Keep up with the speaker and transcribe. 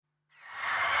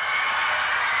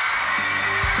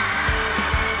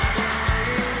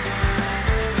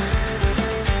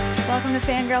welcome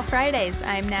to Fangirl Fridays.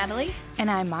 I'm Natalie. And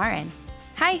I'm Marin.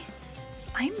 Hi.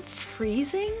 I'm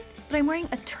freezing, but I'm wearing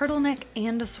a turtleneck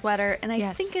and a sweater, and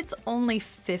I think it's only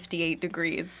 58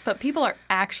 degrees, but people are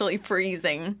actually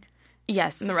freezing.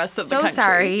 Yes. In the rest of the country. country. So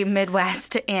sorry,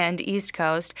 Midwest and East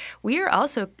Coast. We are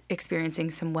also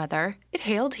experiencing some weather. It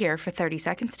hailed here for 30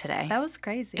 seconds today. That was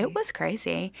crazy. It was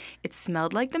crazy. It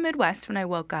smelled like the Midwest when I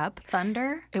woke up.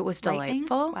 Thunder? It was Lightning?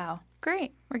 delightful. Wow.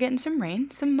 Great. We're getting some rain,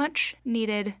 some much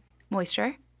needed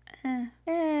moisture. I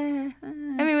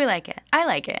mean, we like it. I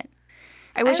like it.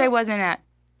 I wish I wasn't at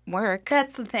work.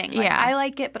 That's the thing. Like, Yeah. I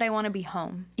like it, but I want to be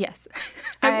home. Yes.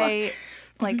 I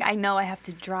know I have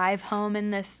to drive home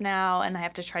in this now, and I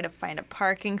have to try to find a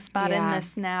parking spot in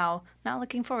this now. Not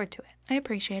looking forward to it. I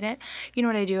appreciate it. You know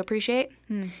what I do appreciate?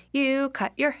 You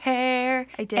cut your hair.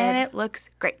 I did. And it looks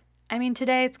great. I mean,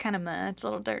 today it's kind of it's a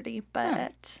little dirty,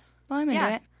 but Well, I'm into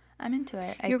it. I'm into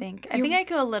it, I think. I think I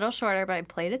go a little shorter, but I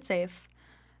played it safe.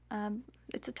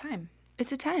 It's a time.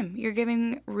 It's a time. You're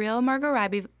giving real Margot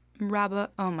Robbie.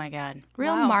 Oh my God.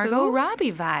 Real Wow, Margot who?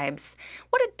 Robbie vibes.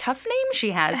 What a tough name she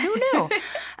has. Who knew?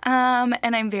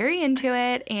 And I'm very into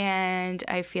it, and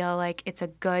I feel like it's a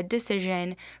good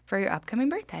decision for your upcoming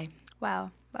birthday. Wow.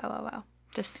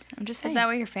 I'm just saying. Is that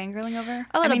what you're fangirling over?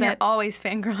 A little You're bit. always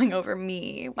fangirling over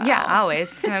me. Wow. Yeah,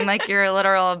 always. I'm like your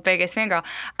literal biggest fangirl.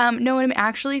 No, what I'm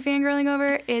actually fangirling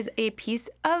over is a piece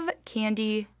of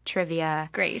candy trivia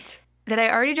Great. that I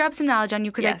already dropped some knowledge on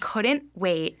you because I Yes. couldn't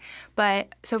wait. But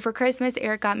so for Christmas,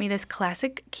 Eric got me this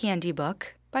classic candy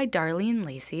book by Darlene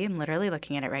Lacey. I'm literally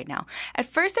looking at it right now. At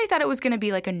first, I thought it was going to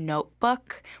be like a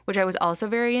notebook, which I was also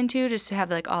very into, just to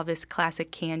have like all this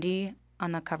classic candy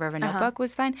on the cover of a notebook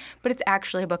was fine. But it's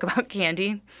actually a book about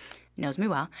candy. Knows me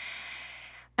well.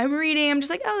 I'm reading. I'm just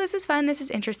like, oh, this is fun. This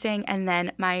is interesting. And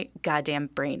then my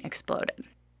goddamn brain exploded.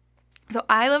 So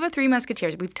I love a Three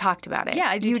Musketeers. We've talked about it. Yeah,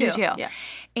 I do you too. You do too. Yeah.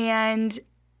 And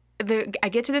I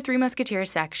get to the Three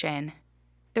Musketeers section.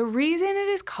 The reason it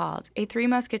is called a Three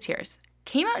Musketeers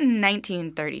came out in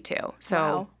 1932. So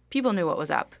Wow. people knew what was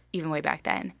up even way back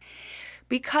then.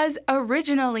 Because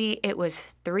originally it was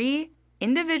 3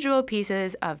 individual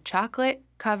pieces of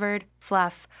chocolate-covered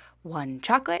fluff. 1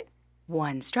 chocolate,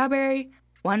 1 strawberry,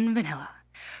 1 vanilla.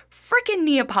 Frickin'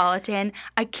 Neapolitan.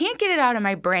 I can't get it out of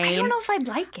my brain. I don't know if I'd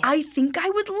like it. I think I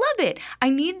would love it. I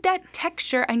need that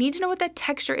texture. I need to know what that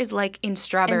texture is like in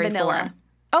strawberry And vanilla. form.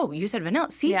 Oh, you said vanilla.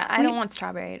 See? Yeah, I don't want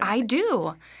strawberry. I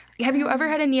do. Have you ever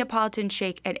had a Neapolitan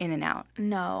shake at In-N-Out?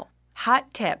 No.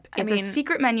 Hot tip. It's a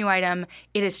secret menu item.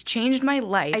 It has changed my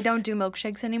life. I don't do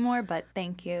milkshakes anymore, but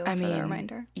thank you for the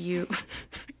reminder. You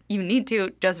need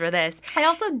to just for this. I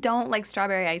also don't like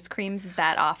strawberry ice creams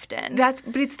that often. But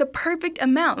it's the perfect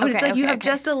amount. But it's like you have okay.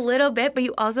 just a little bit, but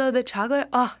you also the chocolate.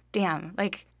 Oh, damn.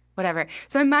 Like, whatever.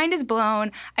 So my mind is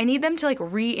blown. I need them to like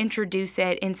reintroduce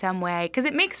it in some way because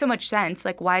it makes so much sense.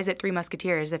 Like, why is it Three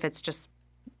Musketeers if it's just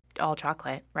all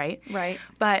chocolate, right? Right.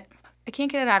 But I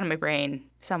can't get it out of my brain.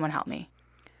 Someone help me.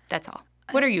 That's all.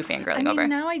 What are you fangirling over?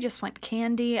 Now I just want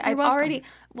candy.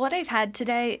 What I've had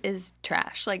today is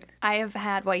trash. Like, I have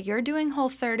had, you're doing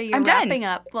Whole30, you're I'm done. wrapping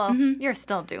up. Well, you're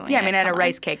still doing it. Yeah, I mean, I had a come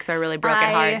rice on. cake, so I really broke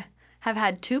it hard. I have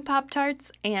had 2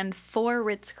 Pop-Tarts and 4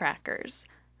 Ritz crackers.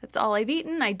 That's all I've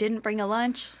eaten. I didn't bring a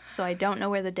lunch, so I don't know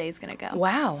where the day's going to go.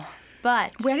 Wow.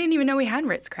 But, I didn't even know we had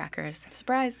Ritz crackers.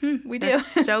 surprise, we do.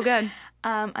 They're so good.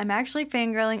 I'm actually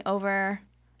fangirling over...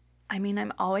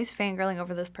 I'm always fangirling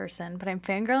over this person, but I'm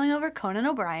fangirling over Conan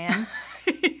O'Brien.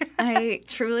 I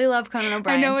truly love Conan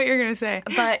O'Brien. I know what you're going to say.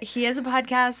 But he has a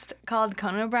podcast called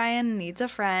Conan O'Brien Needs a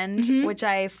Friend, which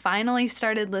I finally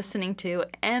started listening to,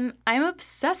 and I'm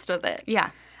obsessed with it.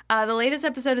 Yeah. The latest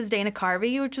episode is Dana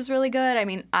Carvey, which was really good. I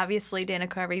mean, obviously, Dana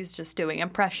Carvey's just doing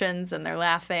impressions, and they're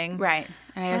laughing. Right.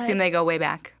 And I assume they go way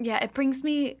back. Yeah, it brings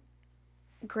me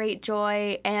great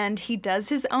joy, and he does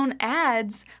his own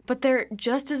ads, but they're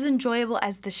just as enjoyable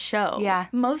as the show. Yeah.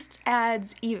 Most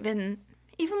ads, even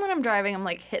when I'm driving, I'm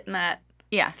like hitting that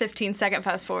 15-second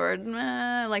fast forward.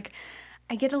 Like,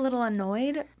 I get a little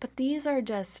annoyed, but these are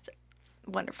just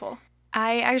wonderful.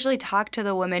 I actually talked to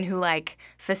the woman who like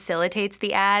facilitates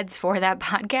the ads for that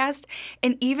podcast,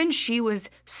 and even she was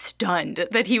stunned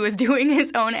that he was doing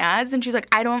his own ads, and she's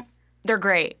like, they're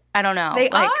great. I don't know. They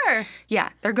like, are. Yeah,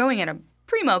 they're going at a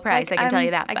primo price, I can tell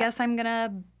you that. I guess I'm going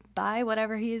to buy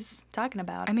whatever he's talking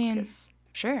about. I mean,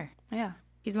 sure. Yeah.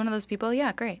 He's one of those people.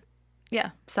 Yeah, great. Yeah.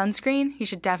 Sunscreen, he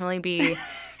should definitely be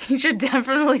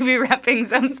repping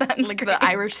some sunscreen. Like the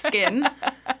Irish skin.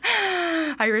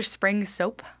 Irish Spring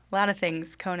soap. A lot of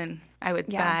things Conan I would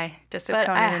buy just if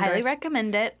Conan I endorsed. highly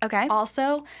recommend it. Okay.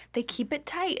 Also, they keep it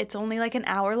tight. It's only like an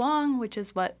hour long, which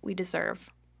is what we deserve.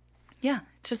 Yeah,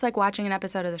 it's just like watching an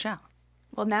episode of the show.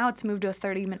 Well, now it's moved to a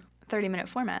 30-minute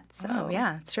format. So Oh,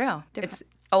 yeah, it's true. It's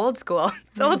old school.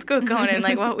 It's old school Conan,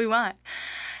 like what we want.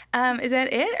 Is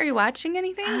that it? Are you watching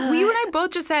anything? You and I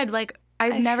both just said, like, I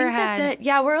think that's it.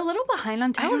 Yeah, we're a little behind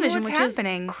on television, what's which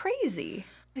happening. is crazy.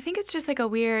 I think it's just like a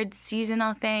weird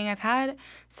seasonal thing. I've had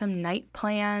some night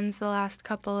plans the last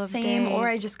couple of days. Or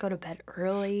I just go to bed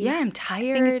early. Yeah, I'm I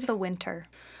tired. think it's the winter.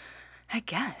 I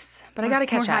guess. But I got to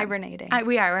catch We're up. hibernating.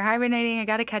 We're hibernating. I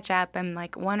got to catch up. I'm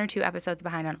like 1 or 2 episodes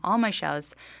behind on all my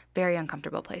shows. Very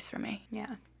uncomfortable place for me.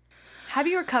 Yeah. Have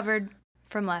you recovered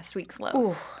from last week's lows?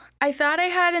 Ooh. I thought I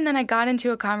had, and then I got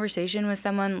into a conversation with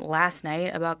someone last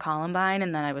night about Columbine,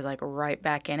 and then I was like right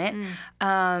back in it.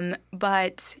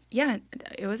 But yeah,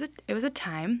 it was a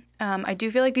time. I do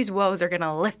feel like these woes are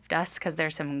gonna lift us because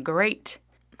there's some great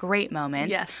moments.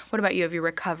 Yes. What about you? Have you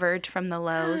recovered from the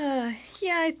lows?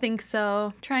 Yeah, I think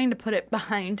so. Trying to put it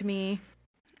behind me.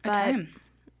 A But, time.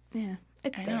 Yeah,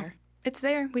 it's I there. know. It's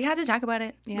there. We had to talk about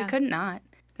it. We Yeah. couldn't not.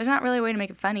 There's not really a way to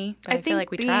make it funny, but I feel like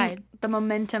we tried. The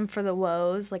momentum for the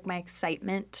woes, like my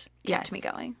excitement, kept Yes. me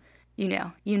going. You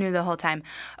knew the whole time.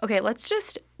 Okay, let's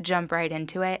just jump right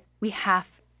into it. We have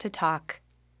to talk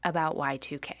about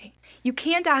Y2K. You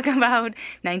can't talk about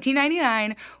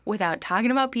 1999 without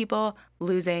talking about people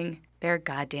losing their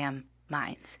goddamn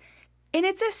minds. And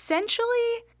it's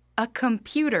essentially a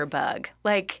computer bug.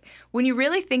 Like, when you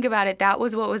really think about it, that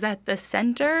was what was at the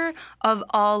center of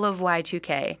all of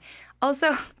Y2K.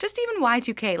 Also, just even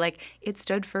Y2K, like, it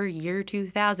stood for year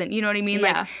 2000. You know what I mean?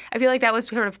 Yeah. Like, I feel like that was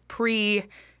sort of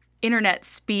pre-internet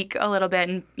speak a little bit,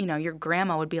 and, your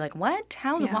grandma would be like, what?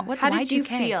 What's How Y2K? did you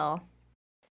feel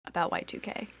about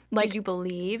Y2K? Like, did you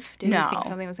believe? Did no, you think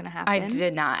something was going to happen? I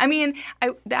did not. I mean,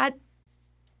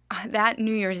 that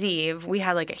New Year's Eve, we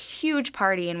had like a huge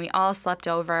party and we all slept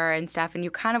over and stuff, and you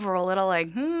kind of were a little like,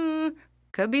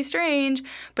 could be strange.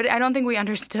 But I don't think we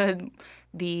understood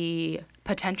the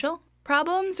potential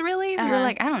problems, really. We were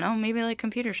like, I don't know, maybe like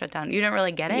computer shut down. You didn't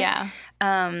really get it. Yeah.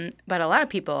 But a lot of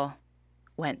people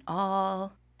went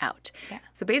all out. Yeah.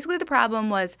 So basically the problem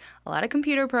was a lot of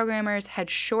computer programmers had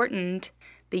shortened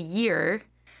the year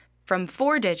from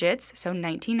 4 digits, so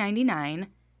 1999,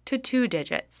 to 2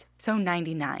 digits, so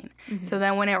 99. So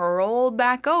then when it rolled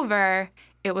back over,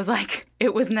 it was like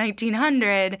it was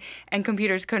 1900 and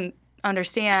computers couldn't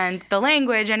understand the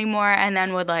language anymore, and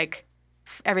then would like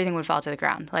everything would fall to the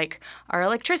ground, like our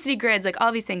electricity grids, like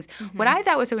all these things. What I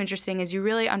thought was so interesting is you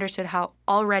really understood how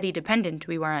already dependent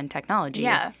we were on technology.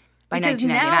 Yeah. By Because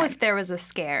 1999. now if there was a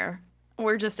scare,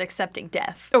 we're just accepting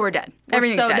death. Oh, we're dead. We're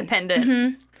Everything's so dead.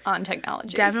 dependent on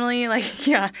technology. Definitely, like,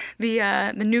 yeah,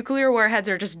 the nuclear warheads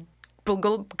are just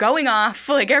going off.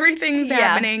 Like, everything's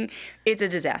happening. It's a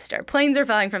disaster. Planes are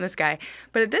falling from the sky.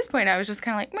 But at this point, I was just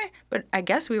kind of like, meh. But I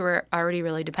guess we were already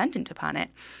really dependent upon it.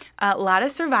 A lot of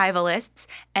survivalists.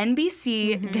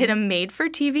 NBC did a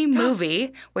made-for-TV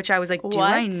movie, which I was like, do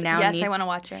I now Yes, need? I want to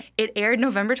watch it. It aired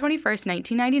November 21st,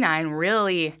 1999,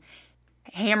 really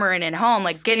hammering it home,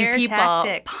 like Scare getting people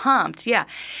tactics. pumped. Yeah.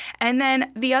 And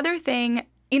then the other thing,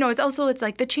 it's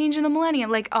like the change in the millennium,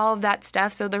 like all of that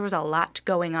stuff. So there was a lot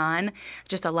going on,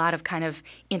 just a lot of kind of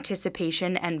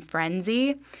anticipation and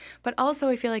frenzy. But also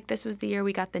I feel like this was the year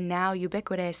we got the now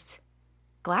ubiquitous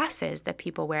glasses that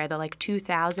people wear, the like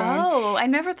 2000. Oh, I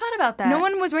never thought about that. No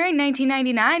one was wearing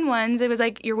 1999 ones. It was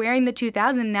like you're wearing the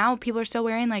 2000. Now people are still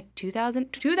wearing like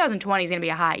 2000. 2020 is going to be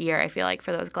a hot year, I feel like,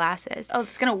 for those glasses. Oh,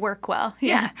 it's going to work well.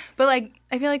 Yeah. But like,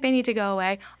 I feel like they need to go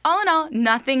away. All in all,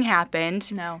 nothing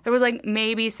happened. No. There was like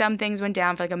maybe some things went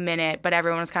down for like a minute, but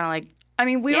everyone was kind of like, I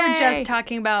mean, we were Yay. just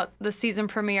talking about the season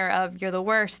premiere of You're the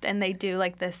Worst, and they do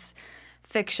like this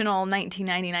fictional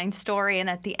 1999 story, and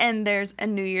at the end there's a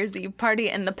New Year's Eve party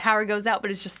and the power goes out, but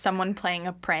it's just someone playing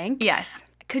a prank. yes.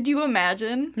 Could you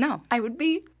imagine? No. I would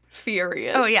be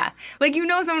furious. Oh, yeah. Like,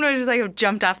 someone would just, like,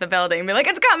 jumped off the building and be like,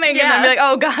 it's coming. And Yeah. then be like,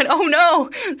 oh, God, oh,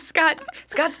 no.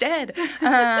 Scott's dead.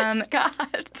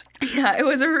 Scott. Yeah, it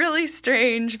was a really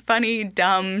strange, funny,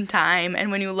 dumb time.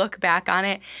 And when you look back on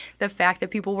it, the fact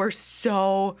that people were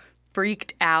so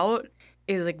freaked out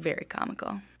is, like, very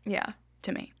comical Yeah.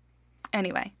 to me.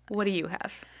 Anyway, what do you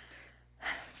have?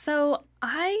 So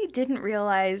I didn't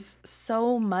realize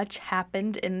so much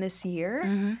happened in this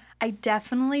year. I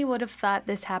definitely would have thought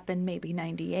this happened maybe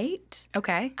 98.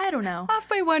 Okay. I don't know. Off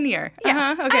by 1 year.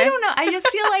 Yeah, Okay. I don't know. I just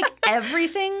feel like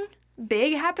everything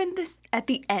big happened at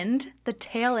the end, the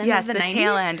tail end Yes, of the 90s.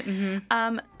 tail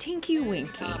end. Tinky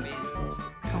Winky.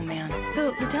 Oh, man.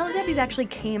 So the Teletubbies actually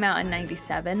came out in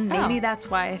 97. Maybe Oh. that's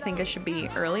why I think it should be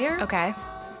earlier. Okay.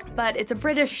 But it's a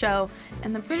British show,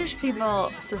 and the British people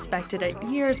suspected it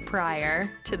years prior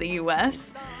to the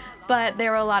U.S., But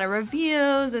there were a lot of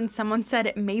reviews, and someone said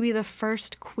it may be the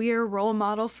first queer role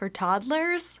model for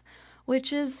toddlers,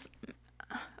 which is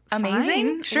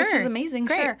amazing. fine, Sure. which is amazing.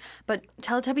 Great. Sure. But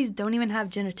Teletubbies don't even have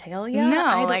genitalia.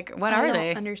 No, what are they?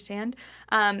 I don't understand.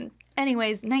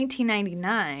 Anyways,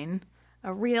 1999,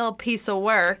 a real piece of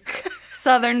work.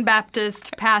 Southern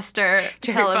Baptist pastor,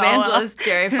 televangelist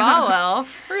Jerry Falwell.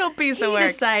 Real piece of He work.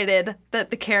 decided that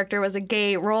the character was a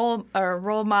gay role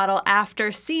model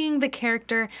after seeing the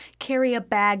character carry a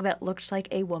bag that looked like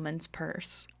a woman's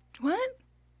purse. What?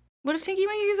 What if Tinky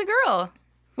Winky's a girl?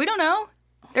 We don't know.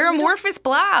 They're amorphous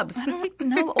blobs. I don't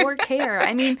know or care.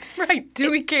 I mean, Right. Do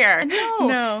we care?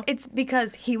 no. It's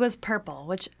because he was purple,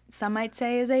 which some might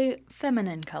say is a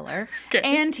feminine color. Okay.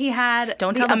 And he had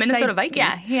Don't the tell Minnesota Vikings.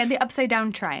 Yeah, he had the upside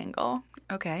down triangle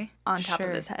Okay. on top Sure.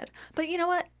 of his head. But you know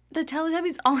what? The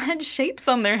Teletubbies all had shapes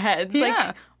on their heads. Yeah.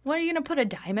 Like, what are you going to put, a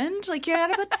diamond? Like, you got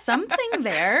to put something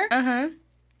there. Uh-huh.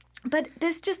 But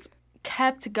this just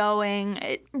kept going.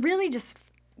 It really just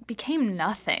became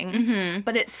nothing. Mm-hmm.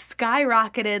 But it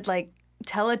skyrocketed like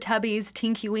Teletubbies,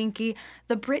 Tinky Winky.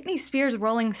 The Britney Spears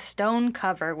Rolling Stone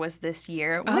cover was this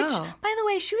year, which, Oh. by the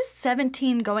way, she was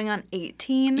 17 going on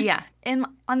 18. Yeah.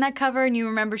 On that cover, and you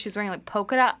remember she was wearing like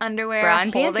polka dot underwear. Bra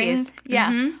and holding, panties.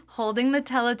 Yeah. Mhm. Holding the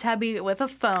Teletubby with a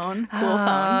phone. Cool Oh,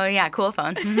 phone. yeah. Cool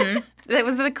phone. Mm-hmm. That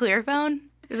was the clear phone?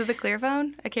 Is it the clear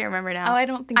phone? I can't remember now. Oh, I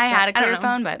don't think I so. had a I don't clear know.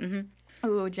 phone, but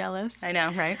Ooh, jealous. I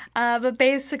know, right? But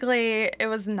basically, it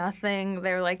was nothing.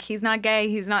 They were like, he's not gay,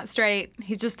 he's not straight,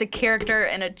 he's just a character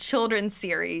in a children's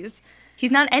series.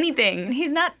 He's not anything.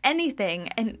 He's not anything,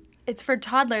 and it's for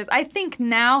toddlers. I think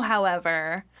now,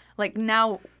 however, like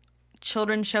now,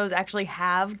 children's shows actually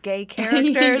have gay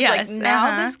characters. Yes, like now,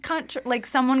 uh-huh. this like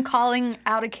someone calling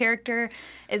out a character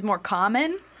is more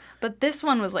common. But this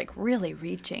one was like really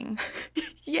reaching.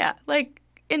 Yeah, like,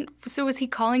 so was he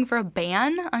calling for a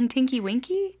ban on Tinky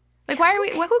Winky? Like, why are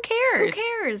we? Who cares? Who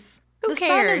cares? Who The sun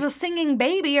cares? is a singing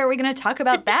baby. Are we going to talk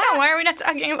about that? Why are we not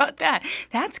talking about that?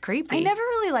 That's creepy. I never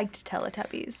really liked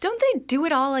Teletubbies. Don't they do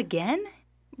it all again? do you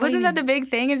Wasn't that the big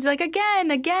thing? It's like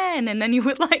again, and then you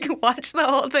would like watch the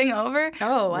whole thing over.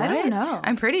 Oh, I don't What? know.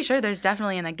 I'm pretty sure there's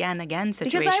definitely an again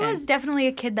situation. Because I was definitely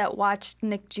a kid that watched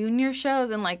Nick Jr. shows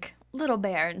and like Little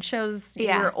Bear and shows you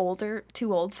Yeah. were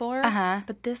too old for. Uh-huh.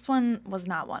 But this one was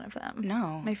not one of them.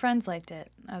 No. My friends liked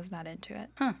it. I was not into it.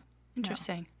 Huh.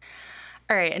 Interesting.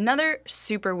 All right, another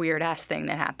super weird ass thing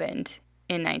that happened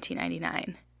in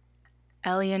 1999.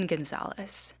 Elian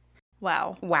Gonzalez.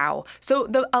 Wow. Wow. So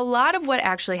a lot of what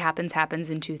actually happens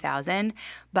in 2000,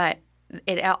 but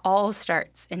it all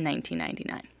starts in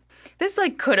 1999. This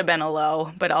like could have been a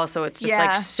low, but also it's just Yeah.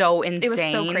 like so insane. It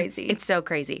was so crazy. It's so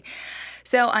crazy.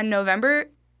 So on November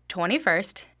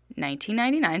 21st,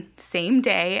 1999, same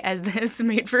day as this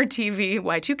made-for-TV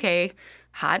Y2K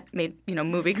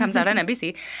movie comes out on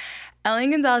NBC, Elian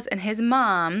Gonzalez and his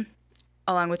mom,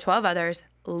 along with 12 others,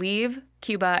 leave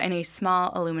Cuba in a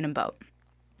small aluminum boat.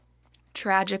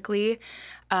 Tragically,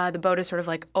 the boat is sort of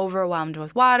like overwhelmed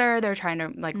with water. They're trying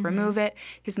to like remove it.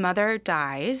 His mother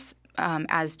dies,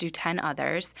 as do 10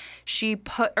 others.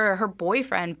 Her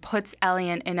boyfriend puts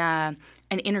Elian in an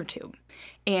inner tube,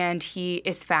 and he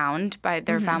is found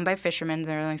they're found by fishermen.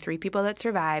 There are only 3 people that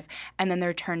survive, and then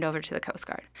they're turned over to the Coast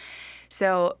Guard.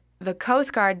 So the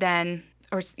Coast Guard then,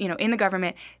 in the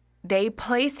government, they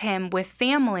place him with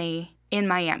family in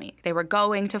Miami. They were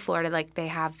going to Florida, like they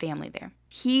have family there.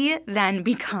 He then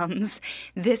becomes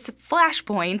this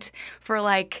flashpoint for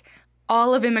like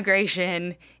all of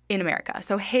immigration in America.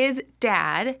 So his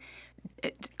dad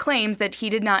claims that he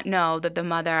did not know that the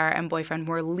mother and boyfriend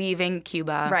were leaving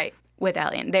Cuba Right. with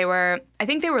Elian. I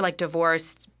think they were like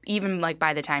divorced even like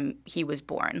by the time he was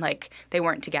born. Like they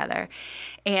weren't together.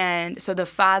 And so the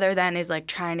father then is like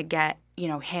trying to get,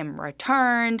 him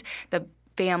returned. The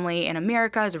family in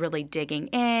America is really digging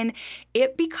in.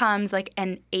 It becomes like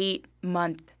an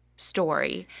 8-month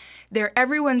story.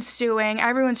 Everyone's suing,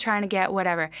 everyone's trying to get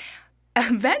whatever.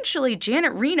 Eventually,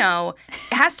 Janet Reno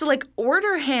has to like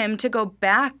order him to go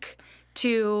back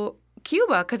to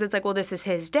Cuba because it's like, well, this is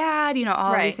his dad,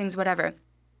 all Right. these things, whatever.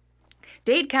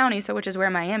 Dade County, which is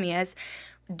where Miami is,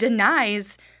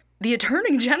 denies the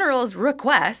Attorney General's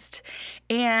request.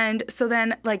 And so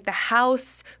then like the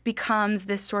house becomes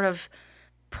this sort of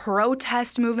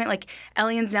protest movement. Like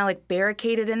Elian's now like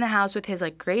barricaded in the house with his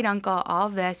like great uncle, all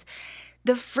of this.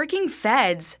 The freaking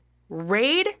feds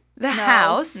raid the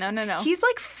house. No. He's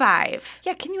like 5.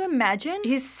 Yeah, can you imagine?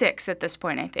 He's 6 at this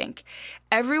point, I think.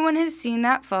 Everyone has seen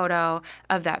that photo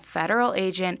of that federal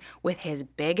agent with his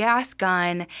big ass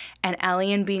gun and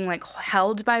Elian being like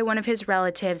held by one of his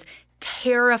relatives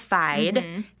terrified,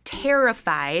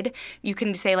 terrified. You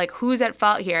can say, like, who's at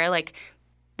fault here? Like,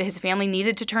 his family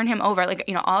needed to turn him over. Like,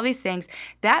 all these things.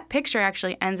 That picture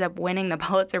actually ends up winning the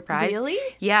Pulitzer Prize. Really?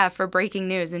 Yeah, for breaking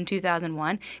news in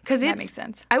 2001. That makes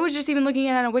sense. I was just even looking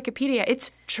at it on Wikipedia.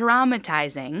 It's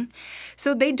traumatizing.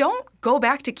 So they don't go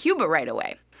back to Cuba right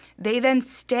away. They then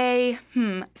stay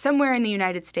somewhere in the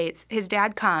United States. His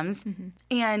dad comes,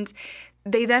 and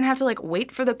they then have to, like,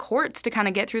 wait for the courts to kind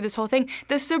of get through this whole thing.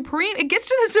 It gets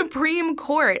to the Supreme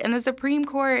Court, and the Supreme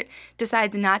Court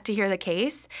decides not to hear the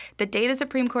case. The day the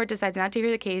Supreme Court decides not to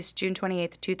hear the case, June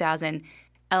 28th, 2000,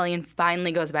 Elian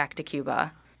finally goes back to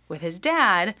Cuba with his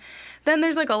dad. Then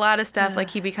there's, like, a lot of stuff. Like,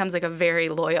 he becomes, like, a very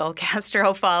loyal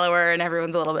Castro follower, and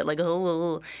everyone's a little bit like,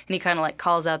 oh, and he kind of, like,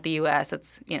 calls out the U.S.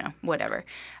 It's, whatever.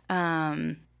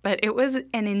 But it was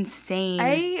an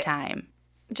insane time.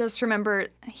 Just remember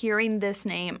hearing this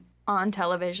name on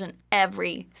television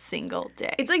every single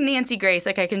day. It's like Nancy Grace.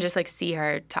 Like, I can just, like, see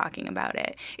her talking about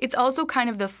it. It's also kind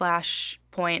of the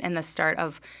flashpoint and the start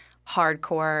of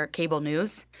hardcore cable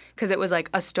news, because it was, like,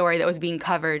 a story that was being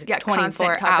covered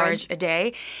 24 hours a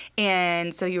day.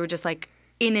 And so you were just, like,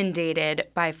 inundated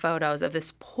by photos of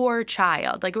this poor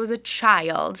child. Like, it was a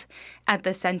child at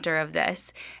the center of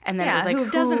this. And then it was like, who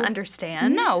doesn't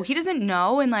understand? No, he doesn't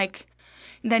know. And, like,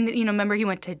 then, remember he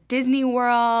went to Disney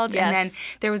World. Yes. And then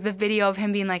there was the video of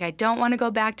him being like, I don't want to go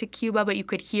back to Cuba, but you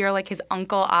could hear, like, his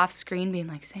uncle off screen being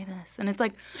like, say this. And it's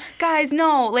like, guys,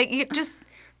 no. Like,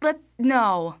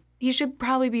 no. He should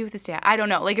probably be with his dad. I don't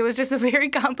know. Like, it was just a very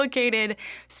complicated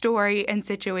story and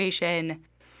situation.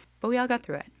 But we all got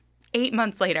through it. 8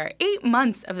 months later. 8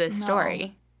 months of this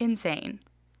story. Insane.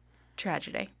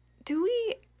 Tragedy.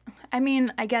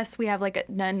 I guess we have, like,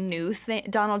 a new thing,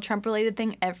 Donald Trump-related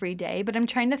thing every day, but I'm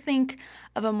trying to think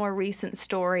of a more recent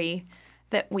story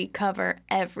that we cover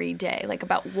every day, like,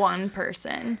 about one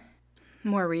person.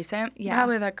 More recent? Yeah.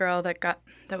 Probably that girl that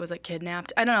was, like,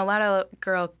 kidnapped. I don't know, a lot of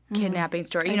girl kidnapping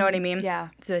story. You know what I mean? Yeah.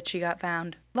 That she got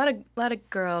found. A lot of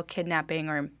girl kidnapping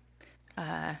or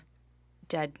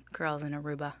dead girls in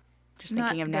Aruba. Just Not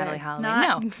thinking of good. Natalie Holloway.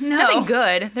 No. Nothing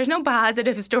good. There's no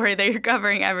positive story that you're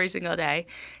covering every single day.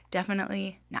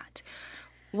 Definitely not.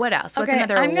 What else? What's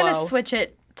another I'm going to woe? switch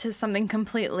it to something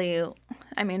completely,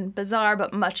 bizarre,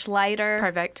 but much lighter.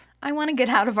 Perfect. I want to get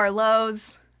out of our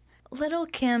lows. Little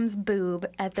Kim's boob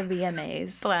at the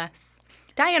VMAs. Bless.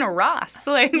 Diana Ross.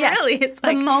 Like, Yes, really, it's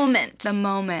like the moment. the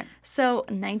moment. So,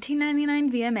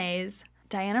 1999 VMAs,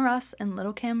 Diana Ross and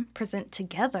Little Kim present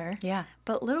together. Yeah.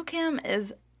 But Little Kim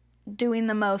is doing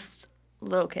the most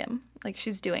Little Kim. Like,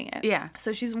 she's doing it. Yeah.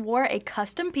 So she's wore a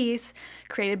custom piece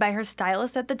created by her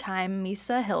stylist at the time,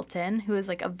 Misa Hilton, who is,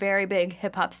 like, a very big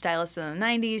hip-hop stylist in the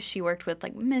 90s. She worked with,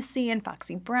 like, Missy and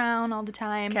Foxy Brown all the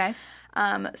time. Okay.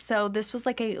 So this was,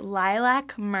 like, a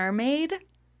lilac mermaid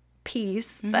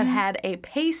piece that had a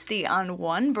pasty on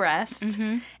one breast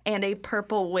and a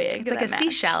purple wig. It's like a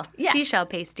seashell. Yes. Seashell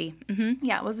pasty. Mm-hmm.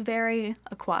 Yeah, it was very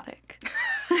aquatic.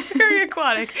 Very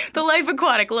aquatic. The life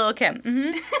aquatic, Lil' Kim.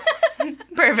 Mm-hmm.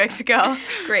 Perfect. Go.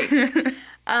 Great.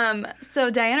 So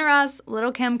Diana Ross,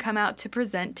 Little Kim come out to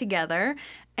present together,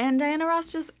 and Diana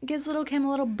Ross just gives Little Kim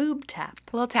a little boob tap.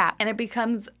 A little tap. And it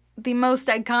becomes the most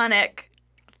iconic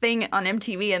thing on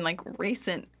MTV in, like,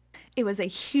 recent. It was a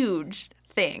huge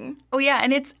thing. Oh, yeah,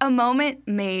 and it's a moment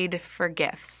made for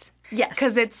gifs. Yes.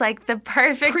 Because it's, like, the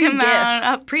perfect Pre-gif. amount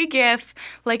of pre-gif.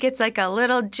 Like, it's like a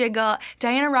little jiggle.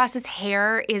 Diana Ross's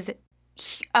hair is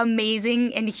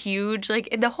amazing and huge.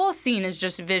 Like, the whole scene is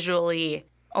just visually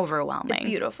overwhelming. It's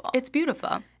beautiful. It's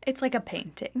beautiful. It's like a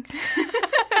painting.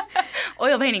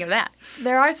 Oil painting of that.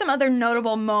 There are some other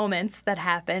notable moments that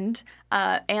happened,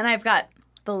 and I've got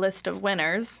the list of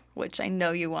winners, which I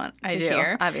know you want to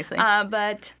hear. Obviously.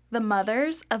 But the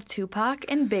mothers of Tupac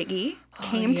and Biggie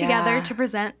came together to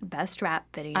present Best Rap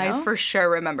Video. I for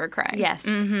sure remember crying. Yes.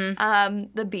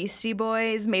 Mm-hmm. The Beastie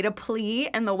Boys made a plea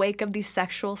in the wake of the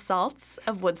sexual assaults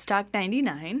of Woodstock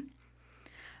 99.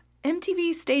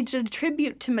 MTV staged a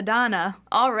tribute to Madonna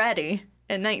already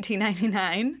in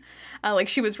 1999. Like,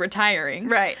 she was retiring.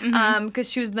 Right. Mm-hmm.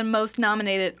 Because she was the most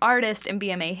nominated artist in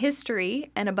VMA history,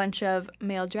 and a bunch of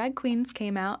male drag queens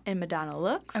came out in Madonna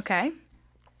looks. Okay.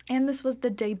 And this was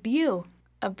the debut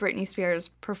of Britney Spears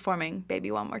performing Baby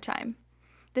One More Time.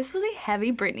 This was a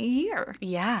heavy Britney year.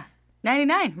 Yeah.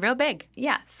 99. Real big.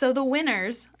 Yeah. So the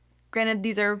winners, granted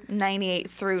these are 98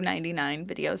 through 99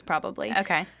 videos probably.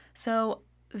 Okay. So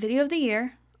video of the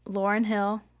year, Lauryn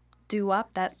Hill, Doo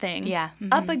Wop That Thing. Yeah.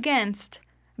 Mm-hmm. Up against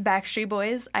Backstreet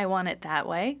Boys, I Want It That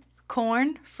Way,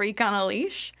 Korn, Freak on a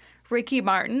Leash, Ricky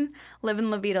Martin, Livin'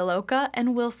 La Vida Loca,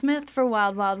 and Will Smith for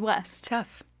Wild Wild West.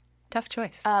 Tough. Tough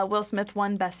choice. Will Smith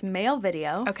won Best Male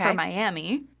Video Okay. for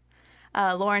Miami.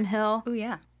 Lauryn Hill, Oh,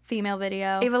 yeah. Female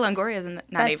Video. Ava Longoria's in the...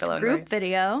 Not Best Ava Longoria. Group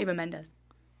Video, Ava Mendes.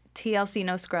 TLC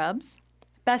No Scrubs.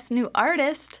 Best New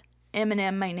Artist,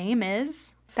 Eminem, My Name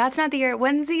Is. That's not the year.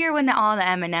 When's the year when all the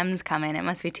M&Ms come in? It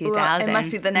must be 2000. Well, it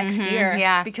must be the next year.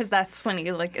 Yeah. Because that's when he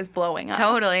is blowing up.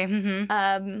 Totally.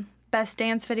 Mm-hmm. Best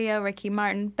Dance Video, Ricky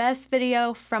Martin. Best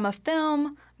Video from a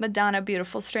Film, Madonna,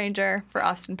 Beautiful Stranger for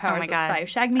Austin Powers, my The God. Spy Who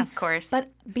Shagged Me. Of course. But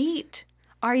Beat,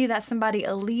 Are You That Somebody,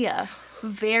 Aaliyah.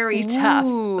 Very tough.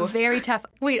 Ooh. Very tough.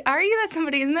 Wait, Are You That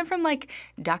Somebody? Isn't that from, like,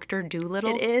 Dr.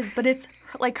 Dolittle? It is, but it's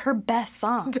her best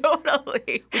song,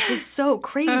 Totally. which is so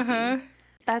crazy.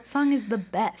 That song is the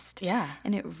best. Yeah.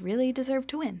 And it really deserved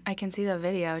to win. I can see the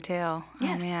video, too.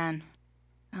 Yes.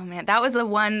 Oh, man. That was the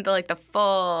one, the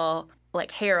full,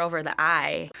 hair over the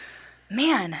eye.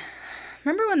 Man.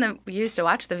 Remember when we used to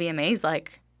watch the VMAs,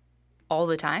 all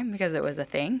the time because it was a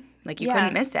thing? You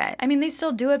couldn't miss it. I mean, they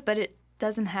still do it, but it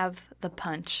doesn't have the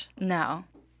punch. No.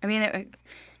 I mean,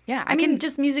 I mean,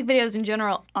 just music videos in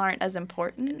general aren't as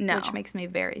important, No. which makes me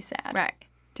very sad. Right.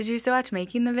 Did you still watch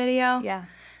Making the Video? Yeah.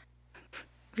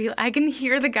 I can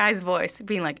hear the guy's voice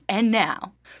being like, and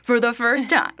now, for the first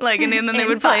time. And then they In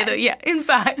would play five. in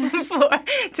 5, 4.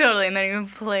 Totally. And then he would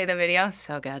play the video.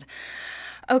 So good.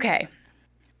 Okay.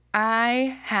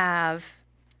 I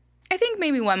think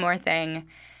maybe one more thing.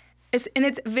 And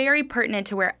it's very pertinent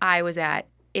to where I was at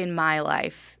in my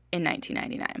life in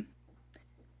 1999.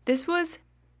 This was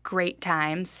great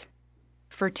times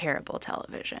for terrible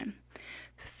television.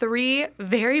 3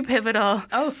 very pivotal...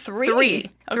 Oh, 3?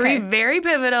 3 Okay. very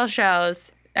pivotal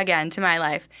shows, again, to my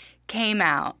life, came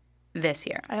out this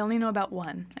year. I only know about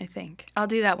 1, I think. I'll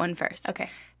do that one first. Okay.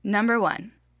 Number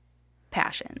 1,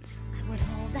 Passions.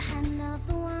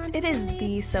 It is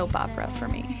the soap opera for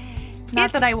me.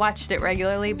 Not that I watched it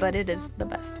regularly, but it is the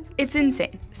best. It's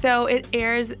insane. So it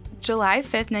airs July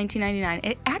 5th, 1999.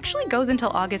 It actually goes until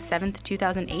August 7th,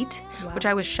 2008, which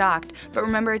I was shocked. But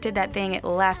remember, it did that thing. It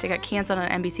left. It got canceled on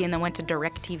NBC and then went to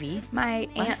DirecTV. My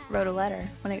aunt wrote a letter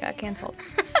when it got canceled.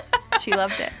 She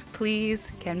loved it.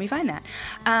 Please, can we find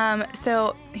that?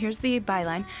 So here's the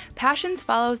byline. Passions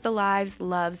follows the lives,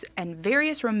 loves, and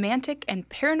various romantic and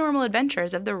paranormal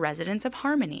adventures of the residents of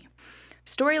Harmony.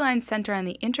 Storylines center on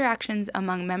the interactions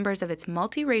among members of its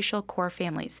multiracial core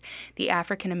families, the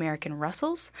African-American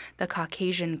Russells, the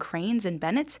Caucasian Cranes and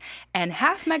Bennetts, and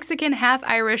half-Mexican,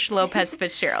 half-Irish Lopez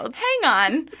Fitzgeralds. Hang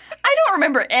on. I don't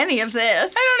remember any of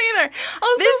this. I don't either.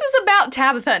 Also, This is about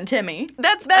Tabitha and Timmy.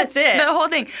 That's it. The whole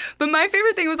thing. But my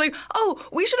favorite thing was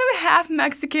we should have a half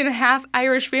Mexican, half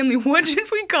Irish family. What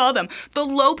should we call them? The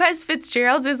Lopez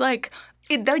Fitzgeralds is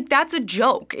that's a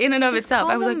joke in and of Just itself.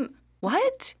 call I was them- like,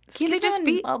 what? Can't they Give just them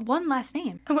be? one last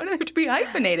name? Why do they have to be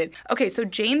hyphenated? Okay, so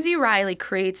James E. Riley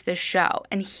creates this show,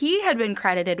 and he had been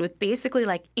credited with basically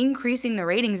increasing the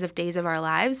ratings of Days of Our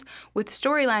Lives with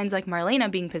storylines like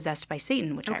Marlena being possessed by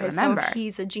Satan, which I remember. So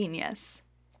he's a genius.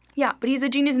 Yeah, but he's a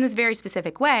genius in this very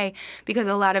specific way because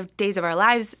a lot of Days of Our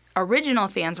Lives original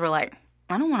fans were like,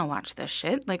 I don't want to watch this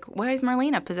shit. Why is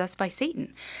Marlena possessed by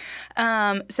Satan?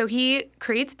 So he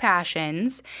creates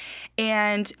Passions,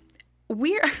 and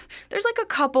there's a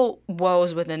couple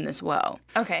woes within this woe.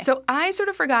 Okay. So I sort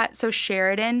of forgot. So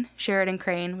Sheridan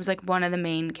Crane was one of the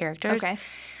main characters. Okay.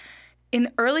 In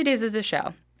the early days of the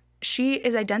show, she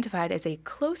is identified as a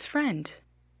close friend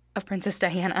of Princess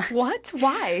Diana. What?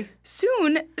 Why?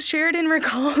 Soon, Sheridan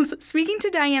recalls speaking to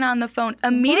Diana on the phone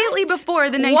immediately What? before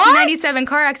the 1997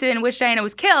 car accident in which Diana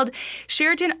was killed.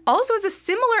 Sheridan also has a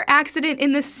similar accident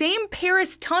in the same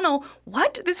Paris tunnel.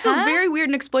 What? This feels very weird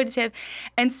and exploitative.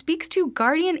 And speaks to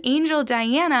guardian angel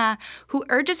Diana, who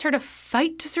urges her to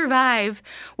fight to survive,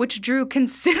 which drew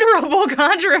considerable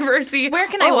controversy. Where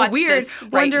can I watch weird. this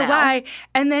right Wonder now? why.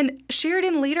 And then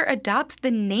Sheridan later adopts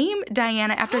the name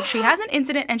Diana after she has an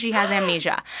incident and she has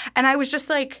amnesia. And I was just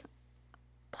like,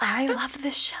 I love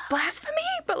this show. blasphemy,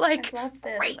 but I love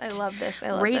this. great. I love this.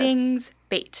 I love Ratings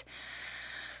bait.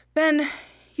 Then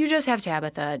you just have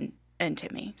Tabitha and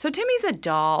Timmy. So Timmy's a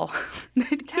doll. this.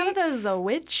 Tabitha's a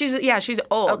witch. She's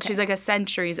old. Okay. She's a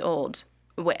centuries old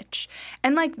witch.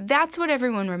 And that's what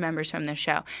everyone remembers from this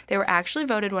show. They were actually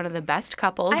voted one of the best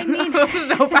couples of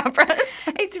soap operas.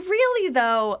 It's really,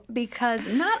 though, because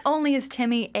not only is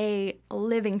Timmy a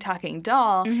living, talking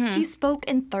doll, he spoke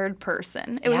in third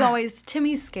person. It was Yeah. always,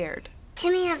 Timmy's scared.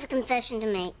 Timmy has a confession to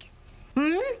make.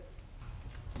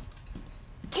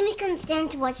 Timmy couldn't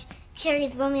stand to watch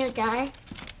Sherry's Romeo die,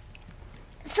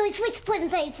 so he switched poison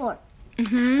paid for.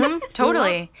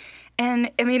 Totally.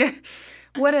 And I mean,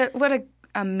 what a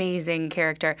amazing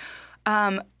character.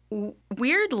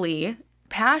 Weirdly,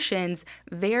 Passions,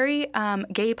 very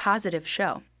gay positive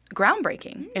show.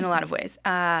 Groundbreaking in a lot of ways.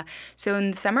 So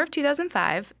in the summer of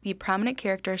 2005, the prominent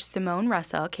character Simone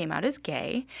Russell came out as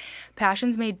gay.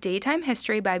 Passions made daytime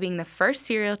history by being the first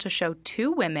serial to show two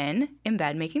women in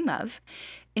bed making love.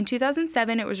 In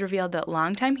 2007, it was revealed that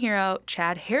longtime hero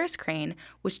Chad Harris Crane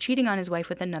was cheating on his wife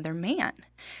with another man.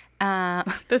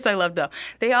 This I love, though.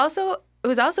 It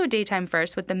was also a daytime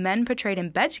first, with the men portrayed in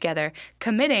bed together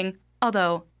committing,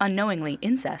 although unknowingly,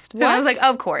 incest. And I was like,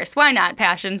 of course, why not?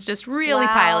 Passions, just really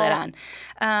pile it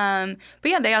on.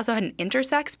 But yeah, they also had an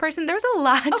intersex person. There was a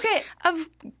lot of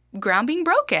ground being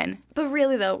broken. But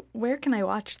really, though, where can I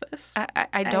watch this?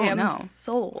 I don't know.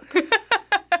 Sold.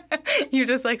 You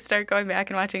just like start going back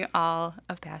and watching all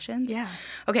of Passions? Yeah.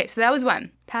 Okay, so that was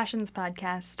one. Passions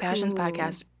podcast. Passions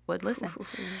podcast. Would listen.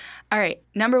 All right,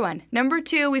 number 1. Number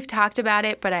 2, we've talked about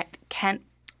it, but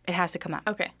it has to come up.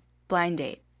 Okay. Blind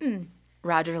Date.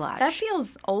 Roger Lodge. That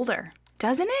feels older.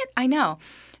 Doesn't it? I know.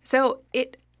 So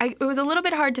it was a little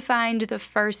bit hard to find the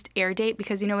first air date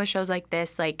because, with shows like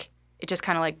this, like, it just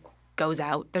kind of like goes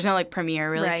out. There's no like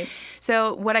premiere really. Right.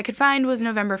 So what I could find was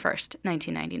November 1st,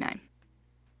 1999.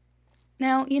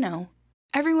 Now,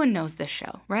 everyone knows this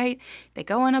show, right? They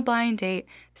go on a blind date.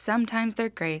 Sometimes they're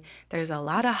great. There's a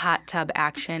lot of hot tub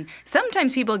action.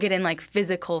 Sometimes people get in like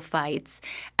physical fights.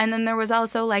 And then there was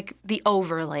also like the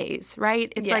overlays,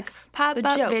 right? It's like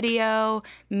pop-up video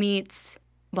meets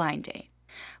blind date.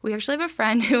 We actually have a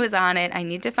friend who was on it. I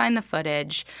need to find the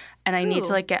footage. And I need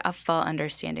to like get a full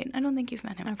understanding. I don't think you've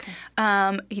met him.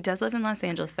 Okay. He does live in Los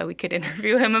Angeles, though. We could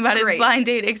interview him about his blind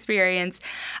date experience.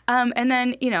 And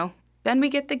then, then we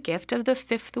get the gift of The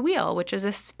Fifth Wheel, which is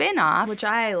a spin-off. Which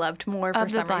I loved more for some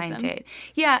reason. Of the blind date.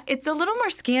 Yeah, it's a little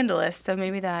more scandalous, so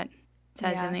maybe that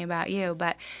says something about you.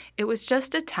 But it was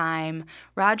just a time.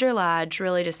 Roger Lodge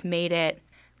really just made it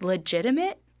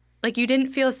legitimate. Like, you didn't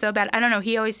feel so bad. I don't know.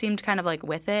 He always seemed kind of, like,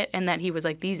 with it, and that he was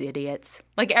like, these idiots.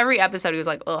 Like, every episode he was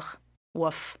like, ugh,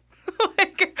 woof.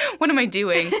 Like, what am I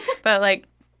doing? But, like,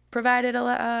 provided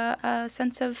a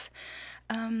sense of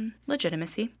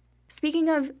legitimacy. Speaking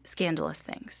of scandalous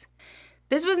things,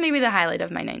 this was maybe the highlight of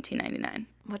my 1999.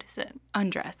 What is it?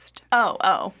 Undressed.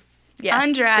 Oh. Yes.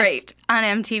 Undressed on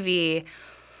MTV.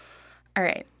 All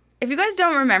right. If you guys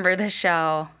don't remember this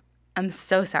show, I'm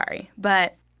so sorry.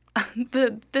 But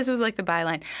this was like the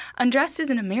byline. Undressed is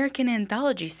an American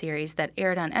anthology series that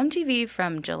aired on MTV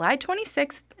from July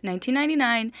 26th,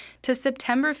 1999 to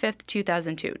September 5th,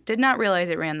 2002. Did not realize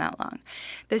it ran that long.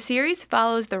 The series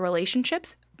follows the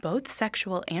relationships, both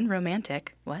sexual and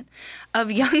romantic,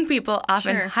 of young people,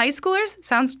 often high schoolers,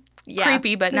 sounds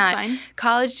creepy, but not, fine.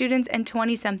 College students, and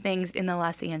 20-somethings in the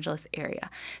Los Angeles area.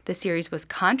 The series was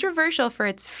controversial for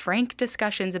its frank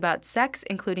discussions about sex,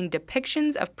 including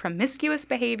depictions of promiscuous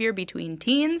behavior between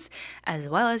teens, as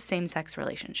well as same-sex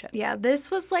relationships. Yeah, this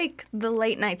was like the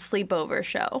late-night sleepover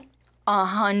show.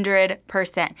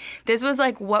 100%. This was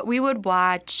like what we would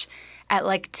watch at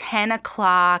like 10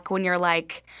 o'clock when you're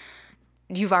like,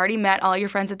 you've already met all your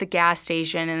friends at the gas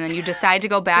station, and then you decide to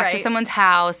go back to someone's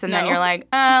house, and then you're like,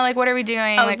 what are we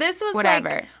doing? Oh, like, this was whatever.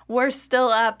 Like, we're still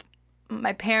up.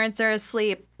 My parents are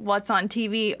asleep. What's on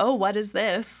TV? Oh, what is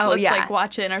this? Oh, Let's like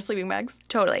watch it in our sleeping bags.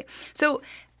 Totally. So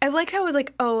I liked how it was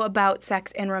like, about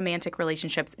sex and romantic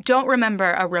relationships. Don't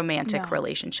remember a romantic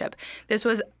relationship. This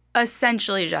was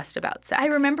essentially just about sex. I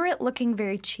remember it looking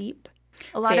very cheap.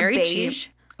 A lot very of beige.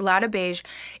 Cheap. A lot of beige.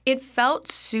 It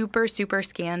felt super, super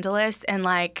scandalous, and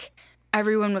like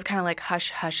everyone was kind of like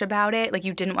hush-hush about it. Like,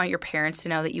 you didn't want your parents to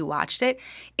know that you watched it.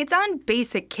 It's on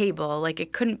basic cable. Like,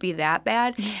 it couldn't be that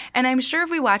bad. And I'm sure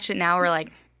if we watch it now, we're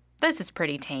like, this is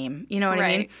pretty tame. You know what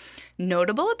I mean?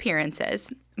 Notable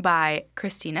appearances by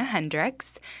Christina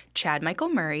Hendricks, Chad Michael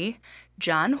Murray,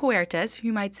 John Huertas,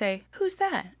 you might say, who's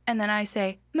that? And then I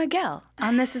say, Miguel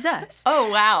on This Is Us.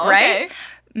 Oh, wow. Right? Okay.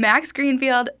 Max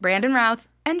Greenfield, Brandon Routh,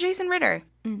 and Jason Ritter.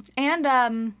 And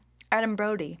Adam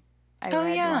Brody, I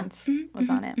read once, was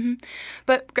on it. Mm-hmm.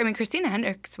 But, I mean, Christina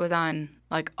Hendricks was on,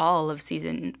 like, all of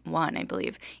season 1, I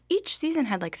believe. Each season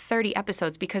had, like, 30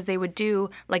 episodes because they would do,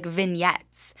 like,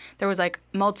 vignettes. There was, like,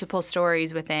 multiple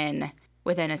stories within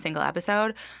a single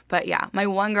episode. But, yeah, my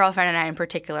one girlfriend and I in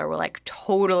particular were, like,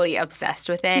 totally obsessed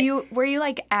with it. So were you,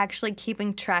 like, actually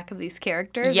keeping track of these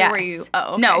characters? Yes. Or were you,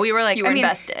 oh, okay. No, we were, like, you were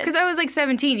invested. Because I was, like,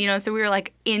 17, so we were,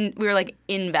 like,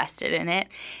 invested in it.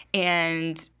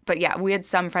 But, yeah, we had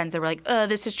some friends that were like,